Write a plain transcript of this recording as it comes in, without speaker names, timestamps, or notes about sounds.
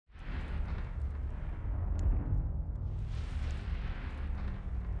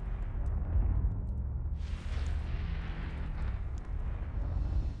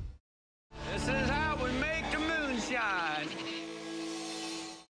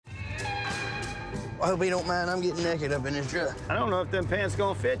I hope he don't mind. I'm getting naked up in this truck. I don't know if them pants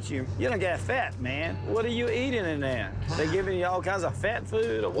gonna fit you. You don't got fat, man. What are you eating in there? They giving you all kinds of fat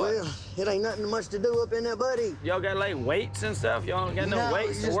food or what? Well, it ain't nothing much to do up in there, buddy. Y'all got like weights and stuff? Y'all don't got no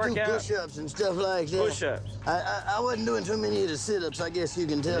weights to work do out? push-ups and stuff like that. Push-ups. I wasn't doing too many of the sit-ups, I guess you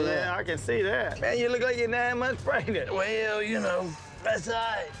can tell that. Yeah, I can see that. Man, you look like you're 9 months pregnant. Well, you know, that's all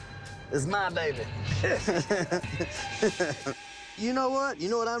right. It's my baby. You know what? You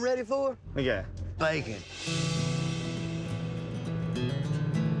know what I'm ready for? Okay. Bacon.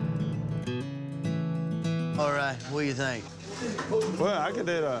 All right, what do you think? Well, I could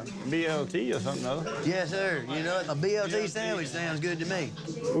do a BLT or something other. Yes, sir. You know what? A BLT sandwich sounds good to me.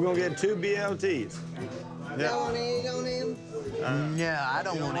 We're gonna get 2 BLTs. Yeah. Want egg on him? Yeah, I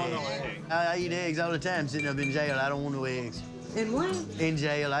don't want eggs. I eat eggs all the time sitting up in jail. I don't want no eggs. In what? In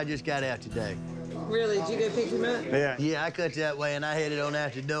jail. I just got out today. Really? Did you go pick him up? Yeah. Yeah, I cut that way, and I headed on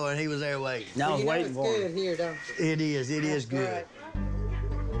out the door, and he was there waiting. I was waiting for him. It's good here, don't you? It is good.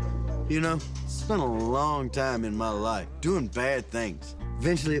 You know, spent a long time in my life doing bad things.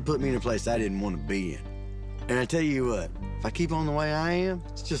 Eventually, it put me in a place I didn't want to be in. And I tell you what, if I keep on the way I am,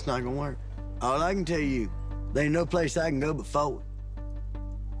 it's just not gonna work. All I can tell you, there ain't no place I can go but forward.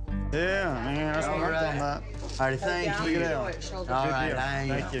 Yeah, man, that's what I'm talking about. All right, thank you. Look at that. All right, I am.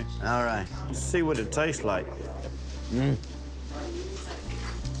 Thank you. All right. Let's see what it tastes like.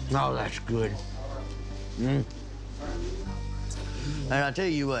 Oh, that's good. And I tell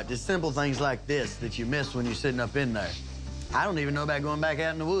you what, just simple things like this that you miss when you're sitting up in there. I don't even know about going back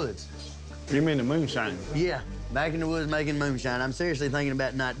out in the woods. You mean the moonshine? Yeah, back in the woods making moonshine. I'm seriously thinking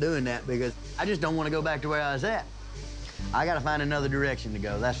about not doing that because I just don't want to go back to where I was at. I got to find another direction to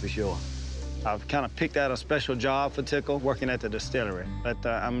go, that's for sure. I've kind of picked out a special job for Tickle, working at the distillery. But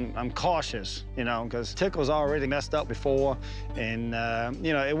I'm cautious, you know, because Tickle's already messed up before. And,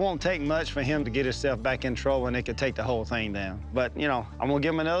 you know, it won't take much for him to get himself back in trouble and it could take the whole thing down. But, you know, I'm going to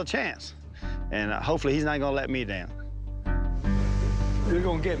give him another chance. And hopefully he's not going to let me down. You're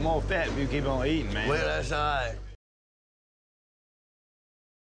going to get more fat if you keep on eating, man. Well, that's all right.